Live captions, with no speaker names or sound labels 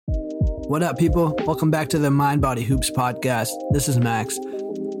What up, people? Welcome back to the Mind Body Hoops podcast. This is Max.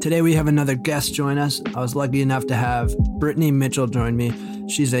 Today we have another guest join us. I was lucky enough to have Brittany Mitchell join me.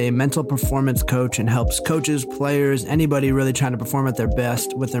 She's a mental performance coach and helps coaches, players, anybody really trying to perform at their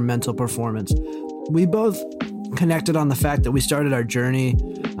best with their mental performance. We both connected on the fact that we started our journey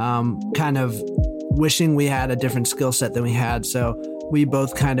kind of wishing we had a different skill set than we had. So we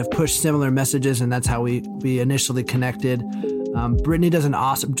both kind of pushed similar messages, and that's how we initially connected. Brittany does an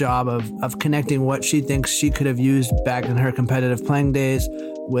awesome job of connecting what she thinks she could have used back in her competitive playing days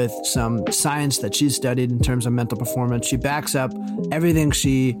with some science that she's studied in terms of mental performance. She backs up everything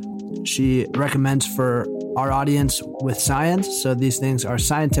she recommends for our audience with science. So these things are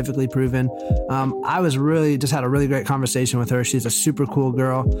scientifically proven. I was just had a really great conversation with her. She's a super cool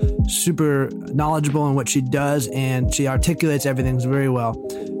girl, super knowledgeable in what she does, and she articulates everything very well.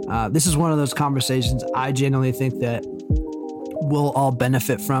 This is one of those conversations I genuinely think that we'll all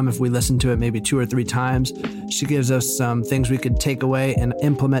benefit from if we listen to it maybe 2 or 3 times. She gives us some things we could take away and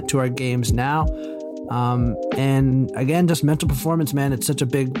implement to our games now. And again, just mental performance, man, it's such a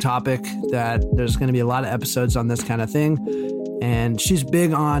big topic that there's going to be a lot of episodes on this kind of thing. And she's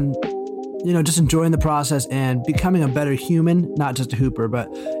big on, just enjoying the process and becoming a better human, not just a hooper, but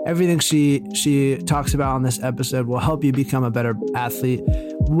everything she talks about on this episode will help you become a better athlete,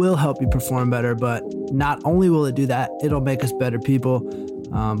 will help you perform better, but not only will it do that, it'll make us better people.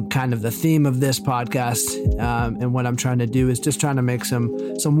 Kind of the theme of this podcast and what I'm trying to do is just trying to make some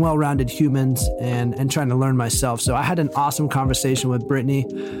well-rounded humans and trying to learn myself. So I had an awesome conversation with Brittany,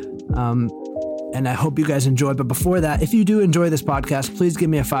 and I hope you guys enjoy. But before that, if you do enjoy this podcast, please give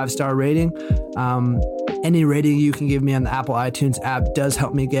me a 5-star rating. Any rating you can give me on the Apple iTunes app does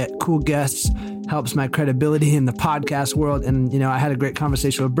help me get cool guests, helps my credibility in the podcast world. And, I had a great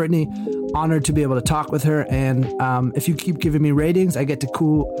conversation with Brittany. Honored to be able to talk with her. And if you keep giving me ratings, I get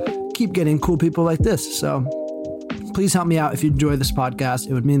to keep getting cool people like this. So please help me out if you enjoy this podcast.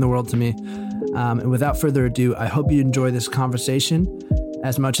 It would mean the world to me. And without further ado, I hope you enjoy this conversation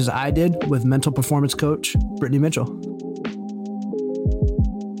as much as I did with mental performance coach Brittany Mitchell.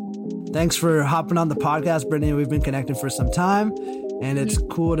 Thanks for hopping on the podcast, Brittany. We've been connected for some time, and it's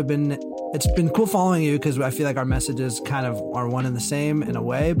been cool following you because I feel like our messages kind of are one and the same in a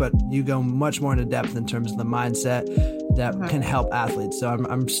way, but you go much more into depth in terms of the mindset that can help athletes. So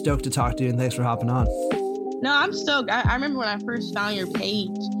I'm stoked to talk to you, and thanks for hopping on. No, I'm stoked. I remember when I first found your page,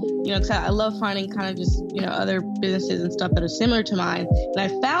 because I love finding kind of just, other businesses and stuff that are similar to mine. And I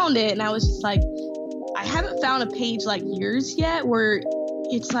found it, and I was just like, I haven't found a page like yours yet where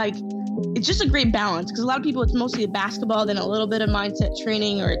it's like, it's just a great balance, because a lot of people, it's mostly basketball, then a little bit of mindset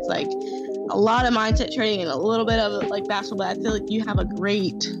training, or it's like a lot of mindset training and a little bit of like basketball. I feel like you have a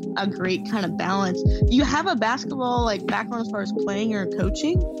great kind of balance. Do you have a basketball like background as far as playing or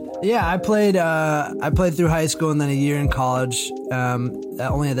coaching? Yeah, I played through high school and then a year in college,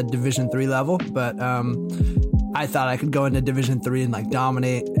 only at the Division III level, but I thought I could go into Division III and like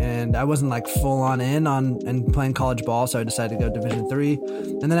dominate, and I wasn't like full on and playing college ball, so I decided to go Division III,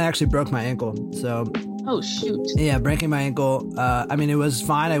 and then I actually broke my ankle. So oh shoot. Yeah, breaking my ankle. It was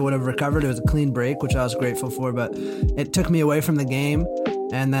fine. I would have recovered. It was a clean break, which I was grateful for, but it took me away from the game.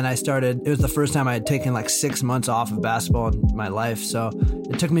 And then it was the first time I had taken like 6 months off of basketball in my life. So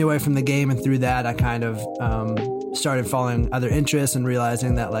it took me away from the game. And through that, I kind of started following other interests and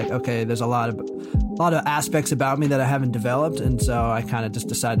realizing that like, okay, there's a lot of aspects about me that I haven't developed. And so I kind of just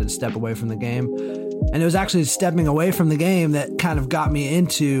decided to step away from the game. And it was actually stepping away from the game that kind of got me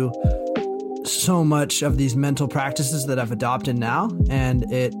into so much of these mental practices that I've adopted now. And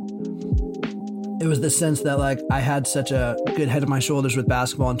it was the sense that like I had such a good head on my shoulders with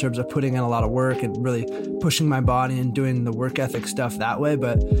basketball in terms of putting in a lot of work and really pushing my body and doing the work ethic stuff that way.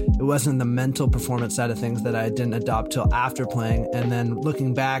 But it wasn't the mental performance side of things that I didn't adopt till after playing. And then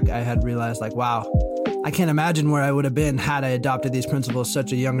looking back, I had realized like, wow, I can't imagine where I would have been had I adopted these principles at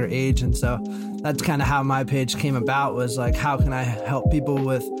such a younger age. And so that's kind of how my page came about, was like, how can I help people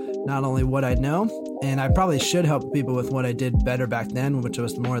with not only what I know, and I probably should help people with what I did better back then, which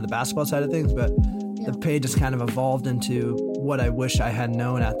was more of the basketball side of things, but the page has kind of evolved into what I wish I had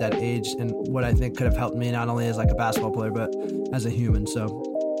known at that age and what I think could have helped me not only as like a basketball player, but as a human. So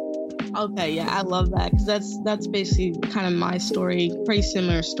okay, yeah, I love that, because that's basically kind of my story, pretty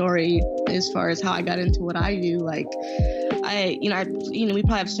similar story as far as how I got into what I do. Like we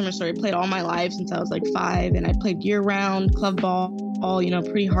probably have a similar story. I played all my life since I was like 5, and I played year round club ball,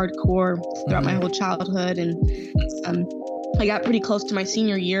 pretty hardcore throughout my whole childhood. And I got pretty close to my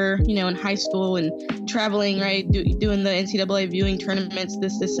senior year, in high school, and traveling, right, doing the NCAA viewing tournaments,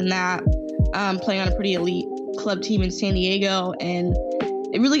 this and that, playing on a pretty elite club team in San Diego. And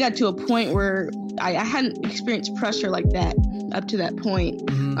it really got to a point where I hadn't experienced pressure like that up to that point.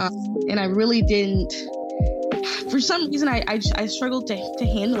 And I really didn't, for some reason, I struggled to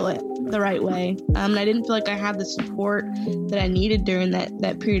handle it the right way. And I didn't feel like I had the support that I needed during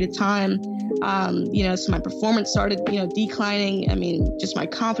that period of time. So my performance started, declining. I mean, just my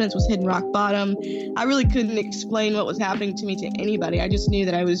confidence was hitting rock bottom. I really couldn't explain what was happening to me to anybody. I just knew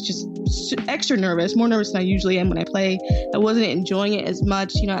that I was just extra nervous, more nervous than I usually am when I play. I wasn't enjoying it as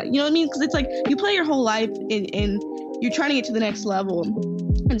much, you know what I mean? Because it's like you play your whole life and you're trying to get to the next level.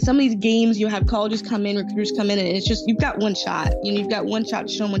 And some of these games, you have colleges come in, recruiters come in, and it's just, you've got one shot. You've got one shot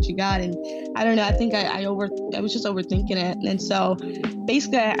to show them what you got. And I don't know, I think I was just overthinking it. And so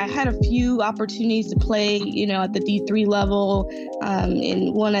basically I had a few opportunities to play, at the D3 level,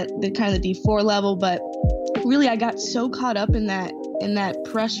 and one at the kind of the D4 level. But really, I got so caught up in that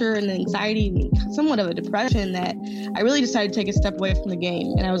pressure and anxiety and somewhat of a depression that I really decided to take a step away from the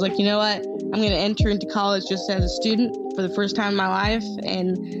game. And I was like, you know what? I'm going to enter into college just as a student for the first time in my life.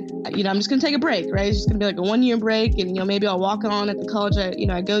 And, I'm just going to take a break, right? It's just going to be like a 1-year break. And, maybe I'll walk on at the college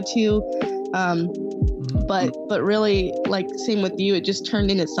I go to. But really, like, same with you, it just turned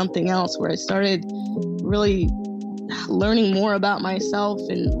into something else where I started really learning more about myself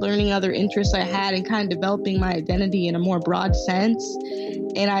and learning other interests I had and kind of developing my identity in a more broad sense.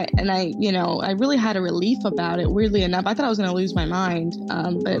 And I really had a relief about it. Weirdly enough, I thought I was going to lose my mind,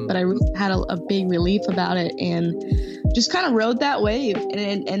 but I really had a big relief about it, and just kind of rode that wave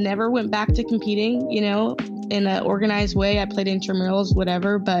and never went back to competing, in an organized way. I played intramurals,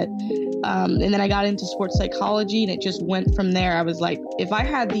 whatever, but and then I got into sports psychology, and it just went from there. I was like, if I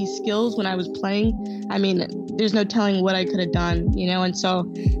had these skills when I was playing, I mean, there's no telling what I could have done, and so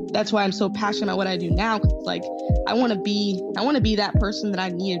that's why I'm so passionate about what I do now. 'Cause like, I want to be that person that I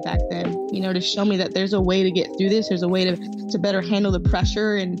needed back then, to show me that there's a way to get through this. There's a way to better handle the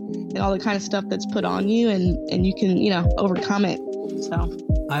pressure and all the kind of stuff that's put on you, and you can, overcome it. So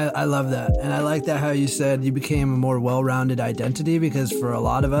I love that. And I like that how you said you became a more well-rounded identity, because for a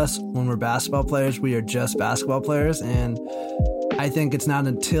lot of us, when we're basketball players, we are just basketball players. And I think it's not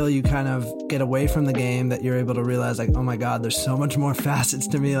until you kind of get away from the game that you're able to realize, like, oh my God, there's so much more facets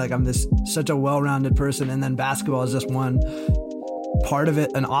to me. Like, I'm such a well-rounded person. And then basketball is just one part of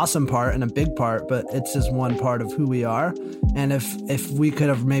it, an awesome part and a big part, but it's just one part of who we are. And if we could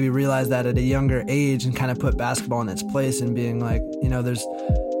have maybe realized that at a younger age and kind of put basketball in its place and being like,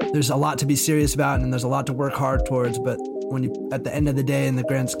 there's a lot to be serious about and there's a lot to work hard towards, but when you, at the end of the day, in the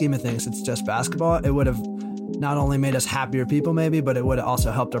grand scheme of things, it's just basketball, it would have not only made us happier people maybe, but it would have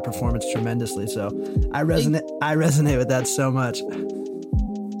also helped our performance tremendously. So I resonate with that so much.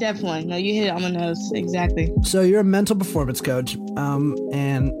 Definitely. No, you hit it on the nose. Exactly. So you're a mental performance coach.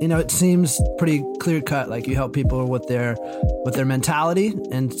 And it seems pretty clear cut. Like, you help people with their mentality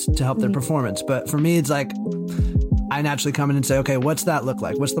and to help their performance. But for me, it's like, I naturally come in and say, okay, what's that look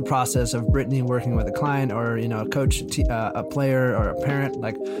like? What's the process of Brittany working with a client or, a coach, a player or a parent?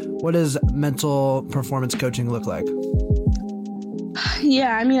 Like, what does mental performance coaching look like?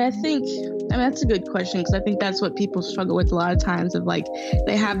 Yeah, I mean, that's a good question, because I think that's what people struggle with a lot of times, of like,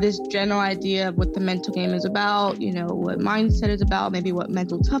 they have this general idea of what the mental game is about, what mindset is about, maybe what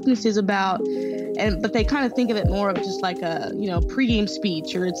mental toughness is about. But they kind of think of it more of just like a, pregame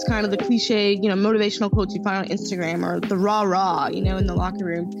speech, or it's kind of the cliche, motivational quotes you find on Instagram, or the rah, in the locker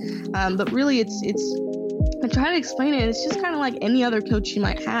room. But really I try to explain it. It's just kind of like any other coach you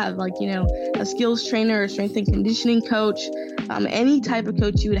might have, like, a skills trainer, a strength and conditioning coach, any type of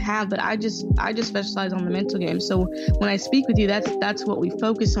coach you would have. But I just specialize on the mental game. So when I speak with you, that's what we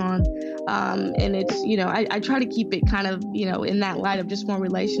focus on. And it's, I try to keep it kind of, in that light of just more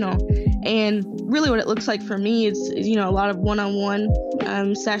relational. And really what it looks like for me is a lot of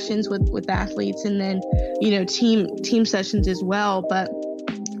one-on-one sessions with athletes, and then, team sessions as well. But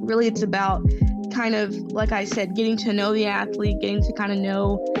really it's about kind of, like I said, getting to know the athlete, getting to kind of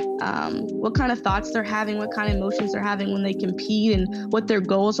know what kind of thoughts they're having, what kind of emotions they're having when they compete, and what their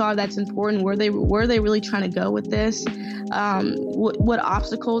goals are. That's important. Where are they really trying to go with this? What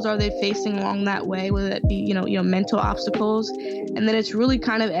obstacles are they facing along that way, whether it be, mental obstacles. And then it's really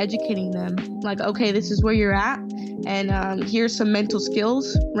kind of educating them, like, okay, this is where you're at, and here's some mental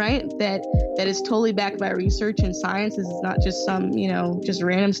skills, right? That is totally backed by research and science. This is not just some, just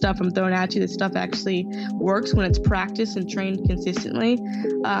random stuff I'm throwing at you. This stuff actually works when it's practiced and trained consistently.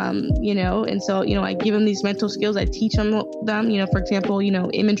 And so, I give them these mental skills. I teach them, for example,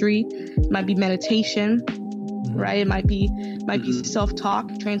 imagery, it might be meditation, right? It might be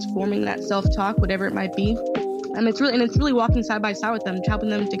self-talk, transforming that self-talk, whatever it might be. It's really walking side by side with them, helping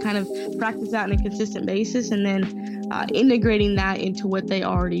them to kind of practice that on a consistent basis, and then integrating that into what they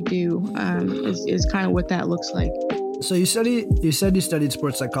already do is kind of what that looks like. So you said you studied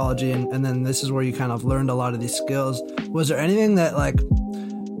sports psychology, and then this is where you kind of learned a lot of these skills. Was there anything that like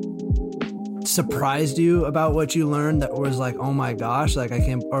surprised you about what you learned that was like, oh my gosh, like I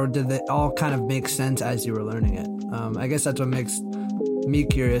can't, or did they all kind of make sense as you were learning it? I guess that's what makes me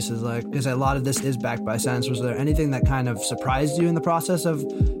curious, is like, because a lot of this is backed by science. Was there anything that kind of surprised you in the process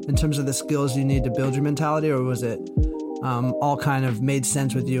in terms of the skills you need to build your mentality, or was it all kind of made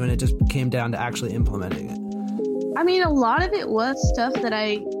sense with you and it just came down to actually implementing it? I mean, a lot of it was stuff that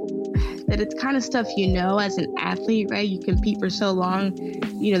it's kind of stuff, as an athlete, right? You compete for so long,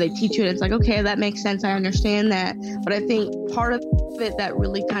 they teach you, and it's like, okay, that makes sense. I understand that. But I think part of it that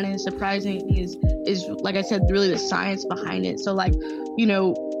really kind of is surprising is like I said, really the science behind it. So like,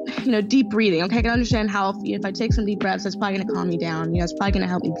 deep breathing. Okay, I can understand how if I take some deep breaths, that's probably going to calm me down. It's probably going to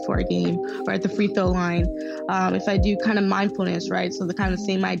help me before a game or at the free throw line. If I do kind of mindfulness, right? So the kind of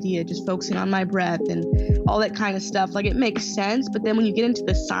same idea, just focusing on my breath and all that kind of stuff. Like, it makes sense. But then when you get into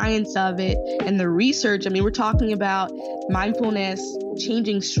the science of it and the research, I mean, we're talking about mindfulness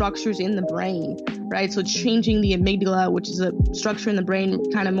changing structures in the brain, right? So it's changing the amygdala, which is a structure in the brain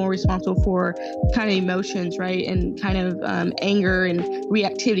kind of more responsible for kind of emotions, right? And kind of anger and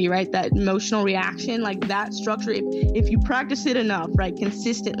reactivity, right? That emotional reaction, like that structure, if you practice it enough, right,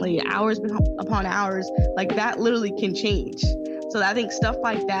 consistently, hours upon hours, like that literally can change. So I think stuff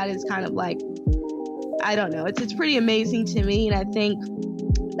like that is kind of like, I don't know, it's pretty amazing to me. And I think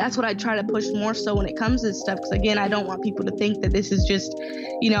that's what I try to push more so when it comes to this stuff. Because again, I don't want people to think that this is just,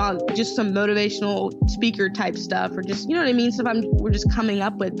 just some motivational speaker type stuff, or just, what I mean? Stuff we're just coming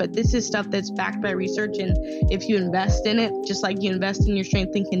up with. But this is stuff that's backed by research. And if you invest in it, just like you invest in your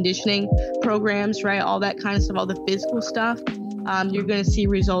strength and conditioning programs, right? All that kind of stuff, all the physical stuff, you're going to see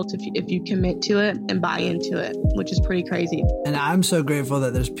results if you commit to it and buy into it, which is pretty crazy. And I'm so grateful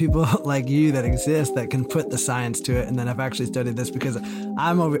that there's people like you that exist that can put the science to it. And then I've actually studied this, because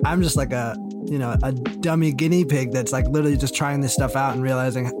I'm just like a dummy guinea pig that's like literally just trying this stuff out and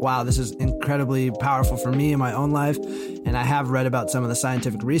realizing, wow, this is incredibly powerful for me in my own life. And I have read about some of the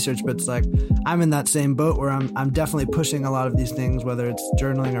scientific research, but it's like, I'm in that same boat where I'm definitely pushing a lot of these things, whether it's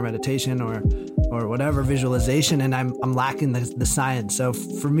journaling or meditation or whatever, visualization, and I'm lacking the science. So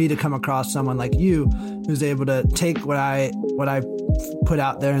for me to come across someone like you who's able to take what I put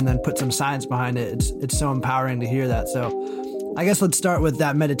out there and then put some science behind it, it's so empowering to hear that. So I guess let's start with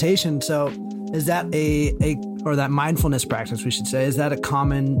that meditation. So is that or that mindfulness practice, we should say, is that a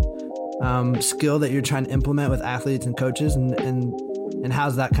common skill that you're trying to implement with athletes and coaches, and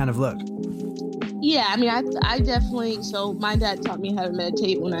how's that kind of look? Yeah, I mean, I definitely, so my dad taught me how to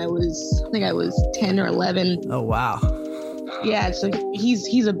meditate when I think I was 10 or 11. Oh, wow. Yeah, so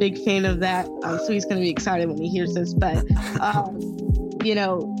he's a big fan of that. So he's going to be excited when he hears this. But,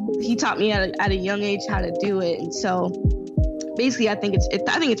 he taught me at a young age how to do it. And so basically, I think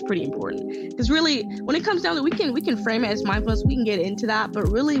it's pretty important, because really, when it comes down to, we can frame it as mindfulness. We can get into that,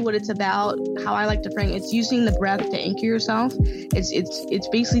 but really, what it's about, how I like to frame it, it's using the breath to anchor yourself. It's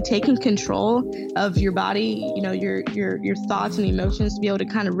basically taking control of your body, your thoughts and emotions, to be able to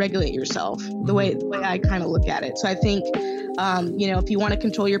kind of regulate yourself. The way I kind of look at it. So I think, if you want to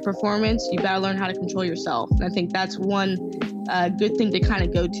control your performance, you gotta learn how to control yourself. And I think that's one good thing to kind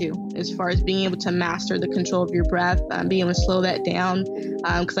of go to, as far as being able to master the control of your breath, being able to slow that down.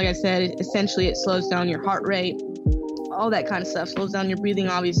 Because like I said, essentially it slows down your heart rate, all that kind of stuff, slows down your breathing,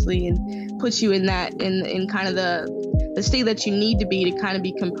 obviously, and puts you in kind of the state that you need to be to kind of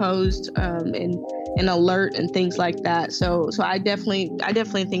be composed and alert and things like that. So I definitely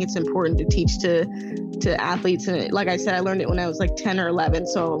think it's important to teach to athletes. And like I said, I learned it when I was like 10 or 11.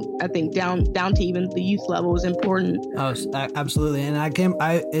 So I think down to even the youth level is important. Oh, absolutely. And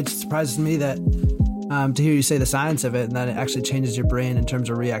it surprises me that to hear you say the science of it, and that it actually changes your brain in terms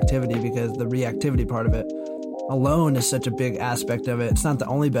of reactivity, because the reactivity part of it alone is such a big aspect of it. It's not the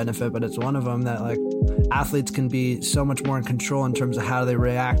only benefit, but it's one of them, that like athletes can be so much more in control in terms of how they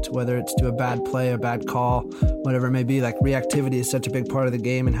react, whether it's to a bad play, a bad call, whatever it may be. Like, reactivity is such a big part of the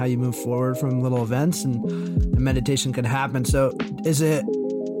game and how you move forward from little events, and meditation can happen. So is there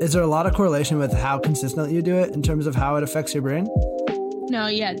a lot of correlation with how consistently you do it in terms of how it affects your brain? No,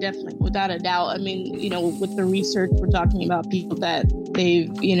 yeah, definitely. Without a doubt. I mean, with the research, we're talking about people that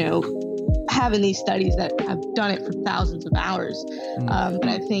they've, having these studies that have done it for thousands of hours. But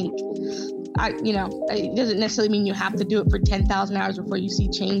I think, it doesn't necessarily mean you have to do it for 10,000 hours before you see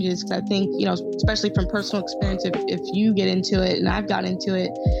changes. Because I think, especially from personal experience, if you get into it and I've got into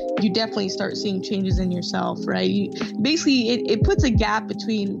it, you definitely start seeing changes in yourself, right? It puts a gap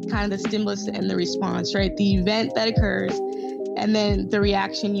between kind of the stimulus and the response, right? The event that occurs and then the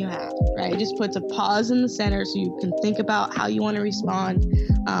reaction you have, right? It just puts a pause in the center so you can think about how you want to respond.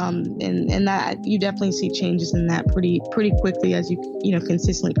 And that you definitely see changes in that pretty quickly as you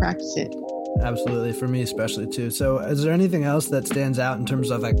consistently practice it. Absolutely, for me especially too. So is there anything else that stands out in terms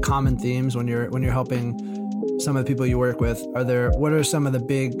of like common themes when you're helping some of the people you work with? What are some of the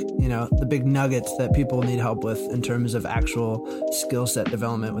big nuggets that people need help with in terms of actual skill set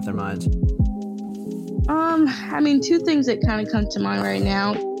development with their minds? Two things that kind of come to mind right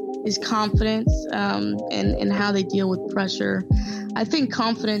now is confidence, and how they deal with pressure. I think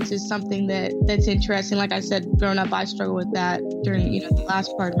confidence is something that's interesting. Like I said, growing up, I struggled with that during, the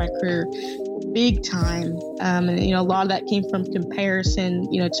last part of my career, big time. And a lot of that came from comparison,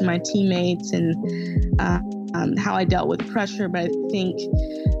 to my teammates and how I dealt with pressure. But I think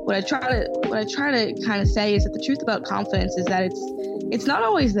what I try to kind of say is that the truth about confidence is that it's not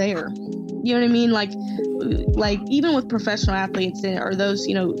always there. You know what I mean? Like even with professional athletes or those,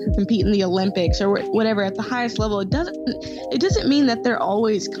 who compete in the Olympics or whatever at the highest level, it doesn't mean that they're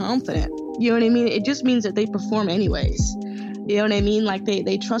always confident. You know what I mean? It just means that they perform anyways. You know what I mean? Like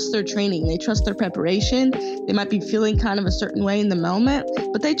they trust their training, they trust their preparation. They might be feeling kind of a certain way in the moment,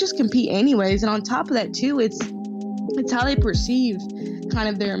 but they just compete anyways. And on top of that too, it's how they perceive kind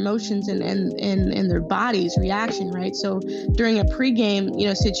of their emotions and their body's reaction, right? So during a pregame,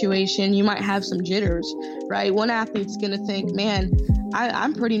 situation, you might have some jitters, right? One athlete's going to think, man,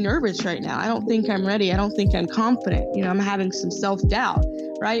 I'm pretty nervous right now. I don't think I'm ready. I don't think I'm confident. I'm having some self-doubt,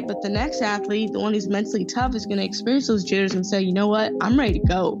 right? But the next athlete, the one who's mentally tough, is going to experience those jitters and say, you know what? I'm ready to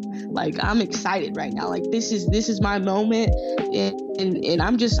go. Like, I'm excited right now. Like, this is my moment. And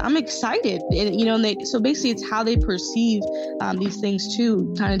I'm excited. And, so basically it's how they perceive these things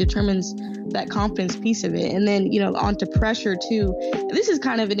too, kind of determines that confidence piece of it. And then, onto pressure too. And this is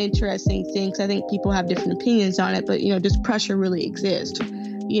kind of an interesting thing because I think people have different opinions on it, but, does pressure really exist?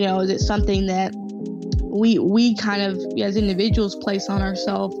 Is it something that we kind of as individuals place on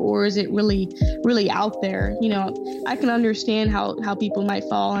ourselves, or is it really out there? I can understand how people might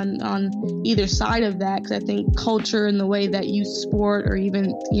fall on either side of that, because I think culture and the way that youth sport or even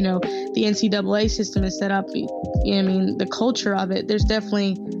the NCAA system is set up, the culture of it, there's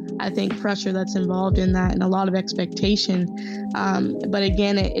definitely, I think, pressure that's involved in that and a lot of expectation. But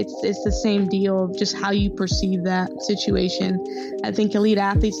again, it's the same deal of just how you perceive that situation. I think elite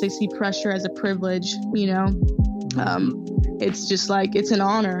athletes, they see pressure as a privilege, it's just like, it's an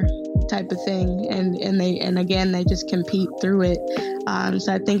honor type of thing. And again, they just compete through it.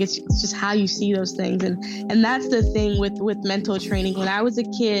 So I think it's just how you see those things. And that's the thing with mental training. When I was a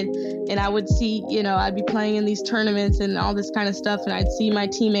kid and I would see, I'd be playing in these tournaments and all this kind of stuff, and I'd see my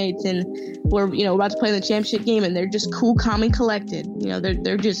teammates and we're, about to play in the championship game, and they're just cool, calm, and collected.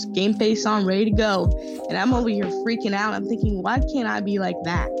 They're just game face on, ready to go. And I'm over here freaking out. I'm thinking, why can't I be like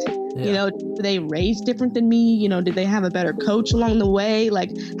that? Yeah. Do they raise different than me? Did they have a better coach along the way?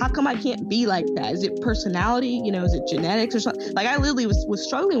 Like, how come I can't be like that? Is it personality? Is it genetics or something? Like, I literally was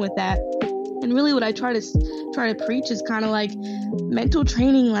struggling with that. And really what I try to preach is kind of like mental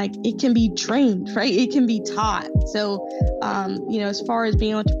training, like it can be trained, right? It can be taught. So, as far as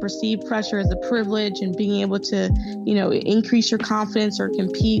being able to perceive pressure as a privilege and being able to, increase your confidence or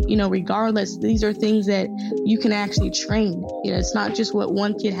compete, regardless, these are things that you can actually train. It's not just what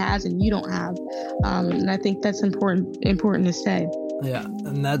one kid has and you don't have. And I think that's important to say. Yeah.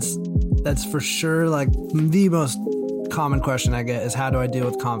 And that's for sure like the most common question I get is, how do I deal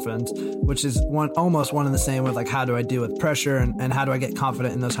with confidence, which is almost one and the same with like, how do I deal with pressure and how do I get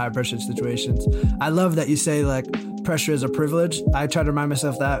confident in those high pressure situations? I love that you say like pressure is a privilege. I try to remind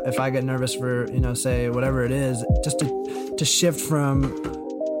myself that if I get nervous for, say whatever it is, just to shift from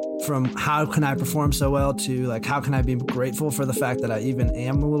how can I perform so well to like, how can I be grateful for the fact that I even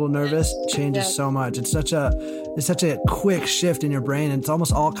am a little nervous, changes so much. It's such a quick shift in your brain, and it's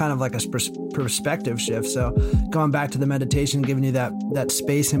almost all kind of like a perspective shift. So going back to the meditation, giving you that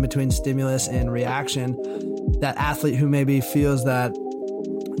space in between stimulus and reaction, that athlete who maybe feels that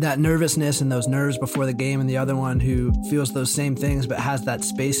nervousness and those nerves before the game, and the other one who feels those same things but has that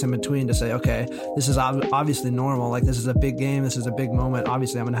space in between to say, okay, this is obviously normal. Like, this is a big game. This is a big moment.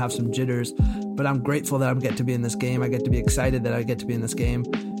 Obviously, I'm going to have some jitters, but I'm grateful that I get to be in this game. I get to be excited that I get to be in this game,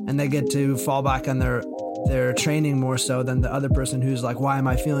 and they get to fall back on their training more so than the other person who's like, why am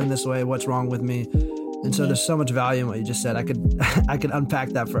I feeling this way? What's wrong with me? And so there's so much value in what you just said. I could unpack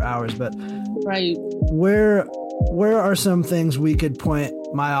that for hours, but right. Where are some things we could point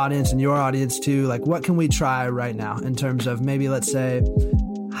my audience and your audience to? Like, what can we try right now in terms of maybe, let's say,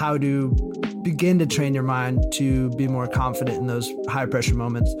 how to begin to train your mind to be more confident in those high pressure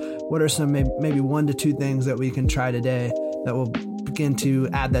moments? What are some maybe 1 to 2 things that we can try today that will begin to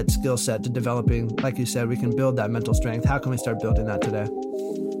add that skill set to developing? Like you said, we can build that mental strength. How can we start building that today?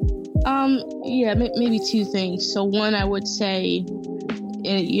 Yeah, maybe 2 things. So one, I would say,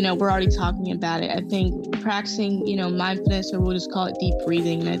 we're already talking about it. I think practicing, mindfulness, or we'll just call it deep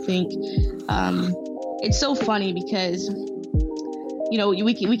breathing. And I think it's so funny because,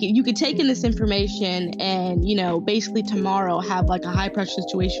 you could take in this information and, basically tomorrow have like a high pressure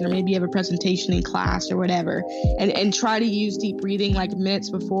situation, or maybe you have a presentation in class or whatever, and try to use deep breathing like minutes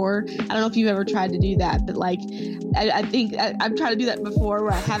before. I don't know if you've ever tried to do that, but like, I think I've tried to do that before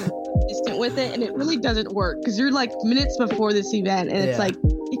where I haven't consistent with it, and it really doesn't work because you're like minutes before this event, and it's like,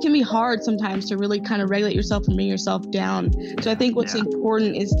 it can be hard sometimes to really kind of regulate yourself and bring yourself down. So I think what's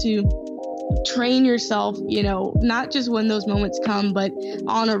important is to train yourself, not just when those moments come, but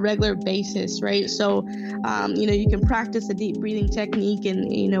on a regular basis, right? So, you can practice a deep breathing technique, and,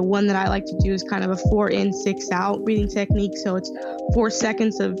 one that I like to do is kind of a 4 in, 6 out breathing technique. So it's 4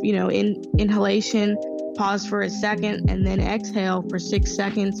 seconds of, inhalation, pause for a second, and then exhale for 6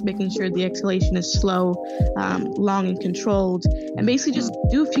 seconds, making sure the exhalation is slow, long, and controlled. And basically just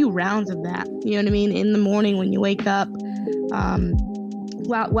do a few rounds of that, in the morning when you wake up,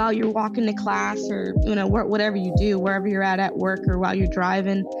 while you're walking to class, or whatever you do, wherever you're at work, or while you're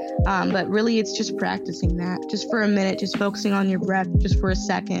driving, but really it's just practicing that just for a minute, just focusing on your breath just for a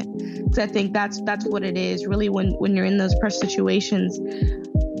second, because I think that's what it is really when you're in those pressure situations.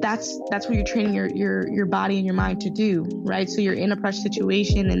 That's what you're training your body and your mind to do, right? So you're in a pressure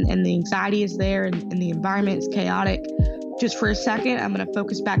situation, and the anxiety is there, and the environment is chaotic. Just for a second, I'm going to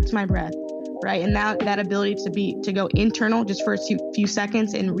focus back to my breath. Right. And now that ability to go internal just for a few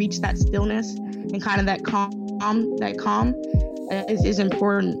seconds and reach that stillness and kind of that calm is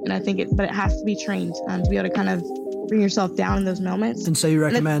important. And I think it has to be trained to be able to kind of bring yourself down in those moments. And so you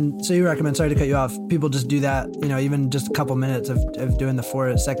recommend, sorry to cut you off, people just do that, even just a couple minutes of doing the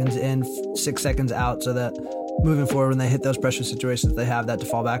 4 seconds in, 6 seconds out, so that moving forward, when they hit those pressure situations, they have that to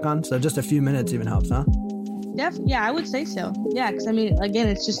fall back on. So just a few minutes even helps, huh? Yeah, I would say so. Yeah, because again,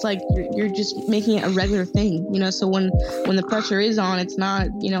 it's just like you're just making it a regular thing, So when the pressure is on, it's not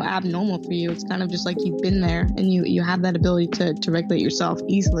abnormal for you. It's kind of just like you've been there, and you have that ability to regulate yourself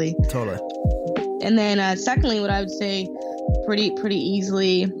easily. Totally. And then secondly, what I would say pretty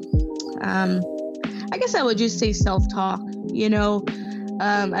easily, I guess I would just say self-talk.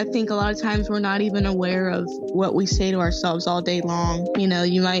 I think a lot of times we're not even aware of what we say to ourselves all day long.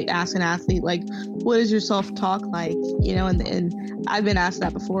 You might ask an athlete, like, what is your self-talk like? And I've been asked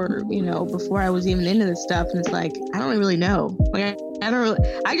that before, before I was even into this stuff. And it's like, I don't really know. Like,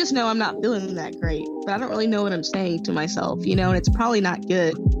 I just know I'm not feeling that great, but I don't really know what I'm saying to myself, and it's probably not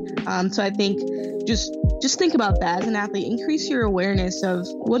good. So I think just think about that as an athlete. Increase your awareness of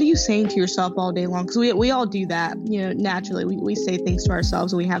what are you saying to yourself all day long, because we all do that, naturally. We say things to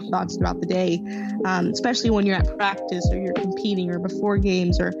ourselves, and we have thoughts throughout the day, especially when you're at practice, or you're competing, or before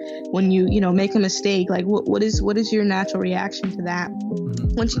games, or when you make a mistake. Like, what is your natural reaction to that?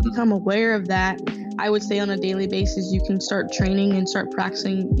 Once you become aware of that, I would say on a daily basis, you can start training and start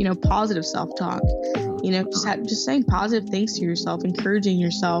practicing, positive self-talk. Just saying positive things to yourself, encouraging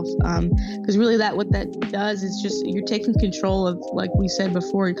yourself, because really what that does is just you're taking control of, like we said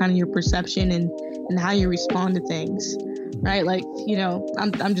before, kind of your perception and how you respond to things, right? Like,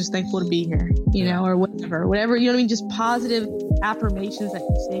 I'm just thankful to be here, or whatever, just positive affirmations that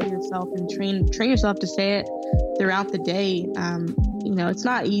you say to yourself, and train yourself to say it throughout the day. It's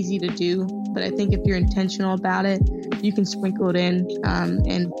not easy to do, but I think if you're intentional about it, you can sprinkle it in,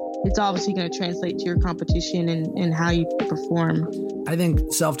 and it's obviously going to translate to your competition and how you perform. I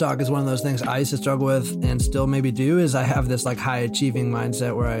think self-talk is one of those things I used to struggle with, and still maybe do, is I have this like high achieving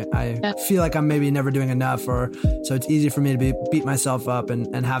mindset where I feel like I'm maybe never doing enough, so it's easy for me to beat myself up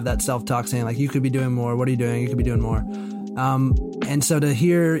and have that self-talk saying like, you could be doing more. What are you doing? You could be doing more. And so to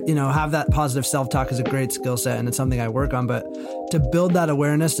hear, have that positive self-talk is a great skill set, and it's something I work on, but to build that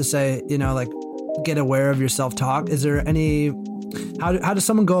awareness, to say, get aware of your self-talk, is there how does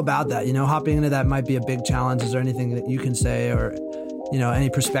someone go about that? Hopping into that might be a big challenge. Is there anything that you can say, or, any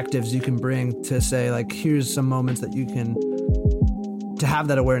perspectives you can bring to say, like, here's some moments that you can, to have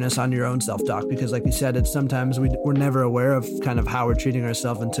that awareness on your own self-talk? Because like you said, it's sometimes we're never aware of kind of how we're treating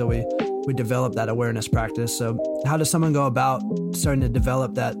ourselves until we we develop that awareness practice. So how does someone go about starting to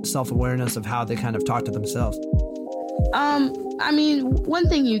develop that self-awareness of how they kind of talk to themselves? I mean, one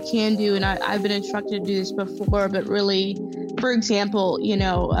thing you can do, and I've been instructed to do this before, but really, for example,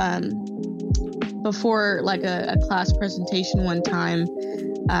 before like a class presentation one time,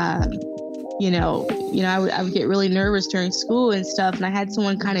 I would get really nervous during school and stuff. And I had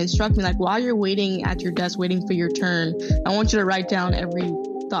someone kind of instruct me, like, while you're waiting at your desk, waiting for your turn, I want you to write down every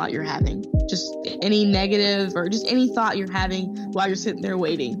thought you're having, just any negative or just any thought you're having while you're sitting there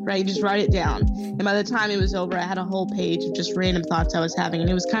waiting, right? Just write it down. And by the time it was over, I had a whole page of just random thoughts I was having. And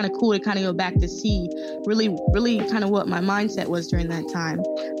it was kind of cool to kind of go back to see really, really kind of what my mindset was during that time.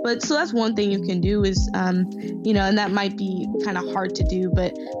 But so that's one thing you can do is, and that might be kind of hard to do,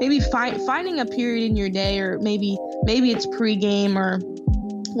 but maybe finding a period in your day, or maybe it's pregame or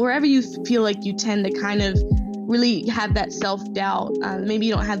wherever you feel like you tend to kind of really have that self-doubt. Maybe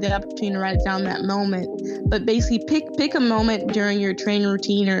you don't have the opportunity to write it down that moment, but basically pick a moment during your training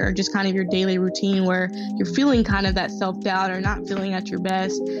routine or just kind of your daily routine where you're feeling kind of that self-doubt or not feeling at your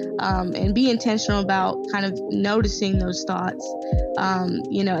best, and be intentional about kind of noticing those thoughts.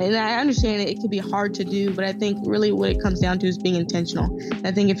 And I understand it can be hard to do, but I think really what it comes down to is being intentional.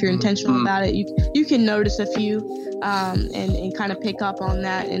 I think if you're intentional about it, you can notice a few, and kind of pick up on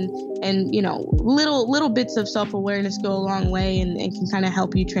that, and little bits of self-awareness go a long way and can kind of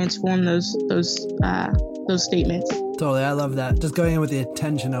help you transform those statements. Totally. I love that. Just going in with the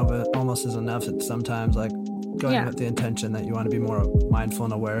intention of it almost is enough. It's sometimes like going in with the intention that you want to be more mindful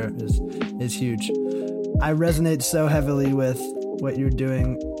and aware is huge. I resonate so heavily with what you're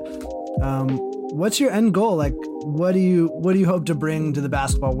doing. What's your end goal? Like, what do you hope to bring to the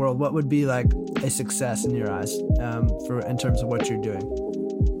basketball world? What would be like a success in your eyes, in terms of what you're doing?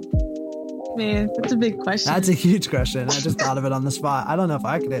 Man, that's a big question. That's a huge question. I just thought of it on the spot. I don't know if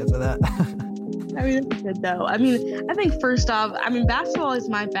I could answer that. I mean, that's good though. I mean, I think first off, basketball is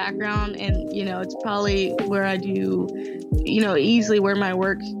my background, and it's probably where I do, easily where my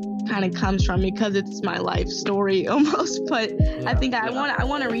work kind of comes from, because it's my life story almost. But I think I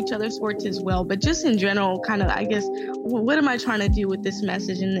want to reach other sports as well. But just in general, kind of, I guess, what am I trying to do with this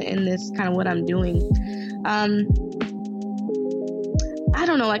message and this kind of what I'm doing? I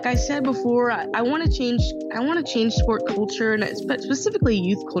don't know. Like I said before, I want to change sport culture, and specifically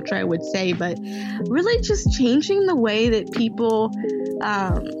youth culture, I would say, but really just changing the way that people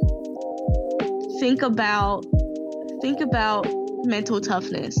think about mental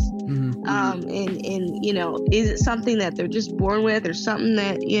toughness. Mm-hmm. And is it something that they're just born with, or something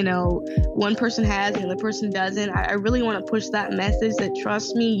that, one person has and the other person doesn't? I really want to push that message that,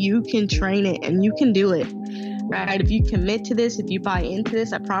 trust me, you can train it and you can do it. Right? If you commit to this, if you buy into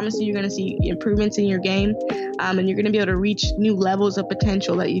this, I promise you're going to see improvements in your game, and you're going to be able to reach new levels of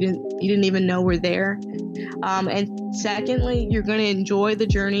potential that you didn't even know were there. And secondly, you're going to enjoy the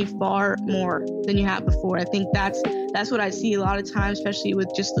journey far more than you have before. I think that's what I see a lot of times, especially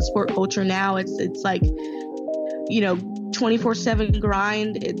with just the sport culture now. It's like, 24/7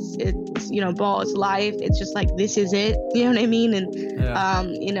 grind. It's ball is life. It's just like, this is it. You know what I mean? And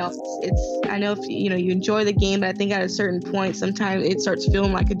it's I know if you enjoy the game, but I think at a certain point, sometimes it starts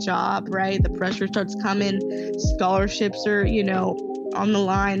feeling like a job, right? The pressure starts coming. Scholarships are on the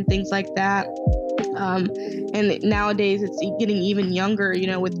line, things like that. And nowadays it's getting even younger,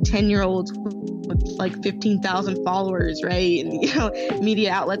 with 10-year-olds with like 15,000 followers, right? And,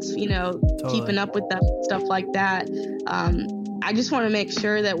 media outlets, totally keeping up with that stuff like that. I just want to make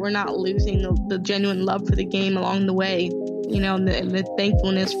sure that we're not losing the genuine love for the game along the way, and the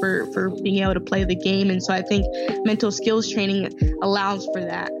thankfulness for being able to play the game. And so I think mental skills training allows for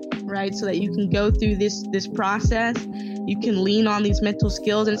that, right? So that you can go through this process, you can lean on these mental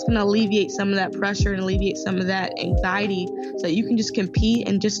skills, and it's going to alleviate some of that pressure and alleviate some of that anxiety, so that you can just compete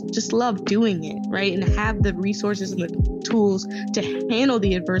and just love doing it, right? And have the resources and the tools to handle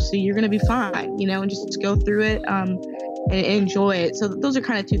the adversity. You're going to be fine, and just go through it, and enjoy it. So those are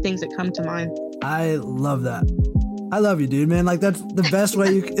kind of two things that come to mind. I love that. I love you, dude, man. Like that's the best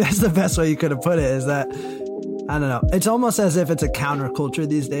way that's the best way you could have put it, is that, I don't know. It's almost as if it's a counterculture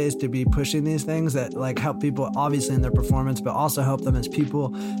these days to be pushing these things that like help people obviously in their performance, but also help them as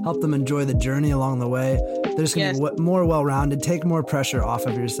people, help them enjoy the journey along the way. They're just going to be more well-rounded, take more pressure off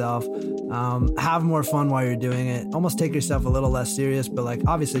of yourself, have more fun while you're doing it, almost take yourself a little less serious, but like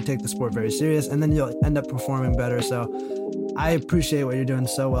obviously take the sport very serious, and then you'll end up performing better. So I appreciate what you're doing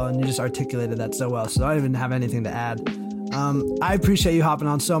so well, and you just articulated that so well. So I don't even have anything to add. I appreciate you hopping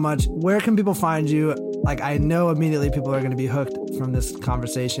on so much. Where can people find you? Like, I know immediately people are going to be hooked from this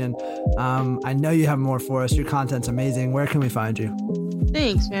conversation. I know you have more for us. Your content's amazing. Where can we find you?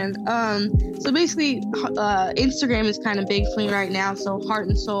 Thanks, man. So basically, Instagram is kind of big for me right now. So Heart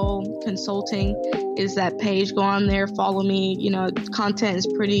and Soul Consulting is that page. Go on there, follow me. You know, content is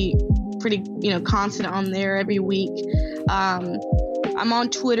pretty, constant on there every week. I'm on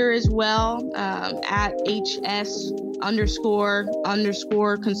Twitter as well, at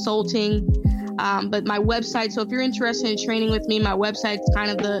HS__consulting. But my website, so if you're interested in training with me, my website's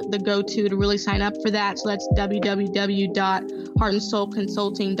kind of the go-to to really sign up for that. So that's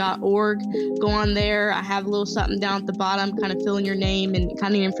www.heartandsoulconsulting.org. Go on there. I have a little something down at the bottom, kind of fill in your name and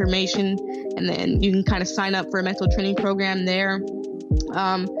kind of your information, and then you can kind of sign up for a mental training program there.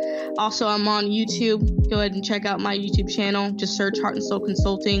 Also, I'm on YouTube. Go ahead and check out my YouTube channel. Just search Heart and Soul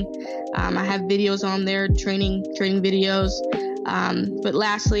Consulting. I have videos on there, training videos. But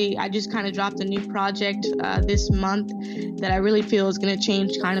lastly, I just kind of dropped a new project this month that I really feel is going to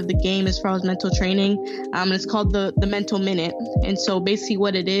change kind of the game as far as mental training. And it's called the Mental Minute. And so basically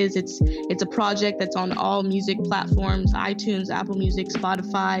what it is, it's a project that's on all music platforms, iTunes, Apple Music,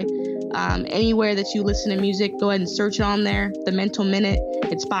 Spotify, anywhere that you listen to music. Go ahead and search it on there, the Mental Minute.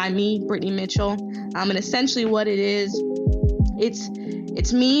 It's by me, Brittany Mitchell. And essentially what it is,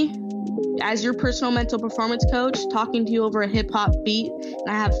 it's me as your personal mental performance coach talking to you over a hip-hop beat, and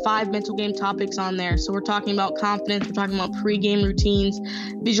I have 5 mental game topics on there. So we're talking about confidence, we're talking about pre-game routines,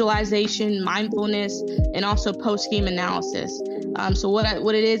 visualization, mindfulness, and also post-game analysis. So what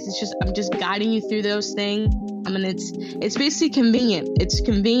it is, I'm just guiding you through those things. I mean, it's basically convenient. It's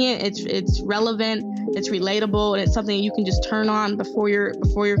relevant, it's relatable, and it's something you can just turn on before your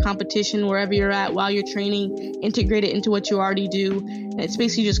competition, wherever you're at, while you're training, integrate it into what you already do. And it's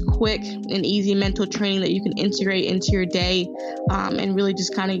basically just quick and easy mental training that you can integrate into your day, and really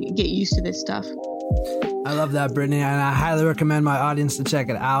just kind of get used to this stuff. I love that, Brittany, and I highly recommend my audience to check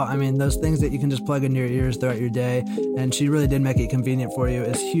it out. I mean, those things that you can just plug into your ears throughout your day, and she really did make it convenient for you,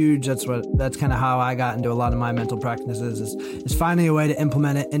 is huge. That's kind of how I got into a lot of my mental practices, is finding a way to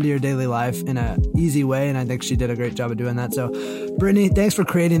implement it into your daily life in an easy way, and I think she did a great job of doing that. So, Brittany, thanks for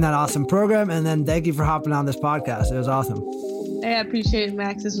creating that awesome program, and then thank you for hopping on this podcast. It was awesome. Hey, I appreciate it,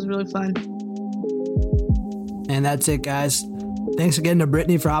 Max. This was really fun. And that's it, guys. Thanks again to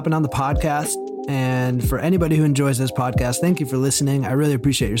Brittany for hopping on the podcast. And for anybody who enjoys this podcast, thank you for listening. I really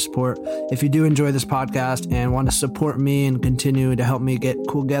appreciate your support. If you do enjoy this podcast and want to support me and continue to help me get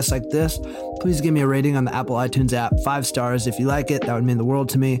cool guests like this, please give me a rating on the Apple iTunes app. 5 stars if you like it. That would mean the world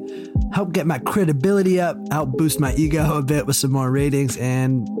to me. Help get my credibility up, help boost my ego a bit with some more ratings,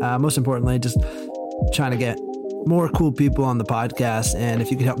 and most importantly, just trying to get more cool people on the podcast. And if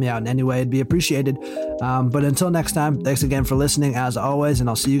you could help me out in any way, it'd be appreciated. But until next time, thanks again for listening as always, and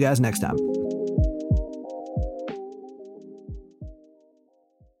I'll see you guys next time.